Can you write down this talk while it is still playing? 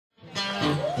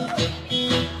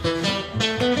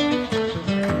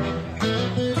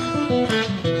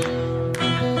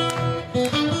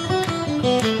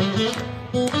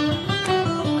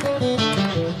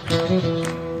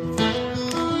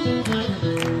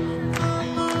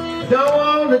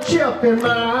want a chip in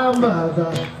my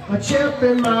mother, a chip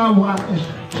in my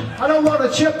wife. I don't want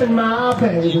a chip in my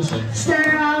babies. Stay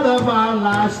out of our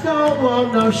lives. Don't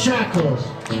want no shackles.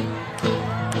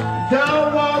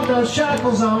 Don't want no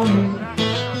shackles on me.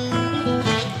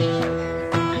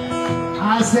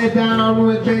 I sit down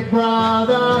with Big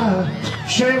Brother.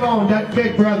 Shame on that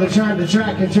Big Brother trying to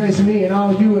track and trace me and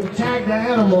all you and tag the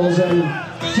animals and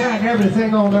tag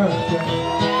everything on earth.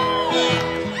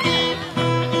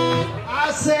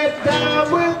 I sit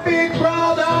down with Big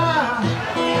Brother.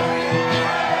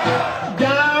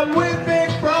 Down with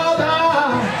Big Brother.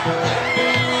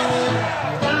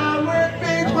 Down with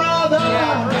Big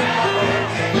Brother.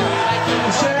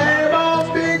 Shame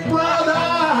on Big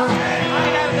Brother.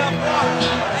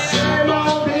 Shame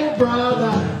on Big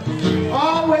Brother.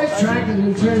 Always tracking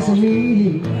and tracing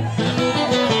me.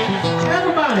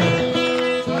 Everybody.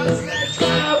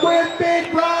 Down with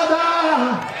Big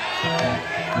Brother.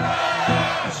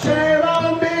 Shame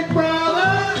on Big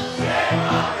Brother.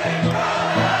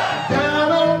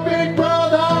 Down on Big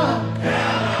Brother.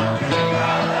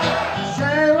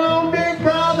 Shame on Big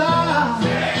Brother.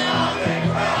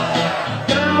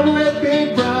 Down with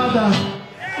Big Brother.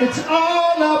 It's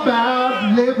all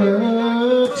about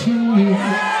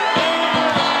liberty.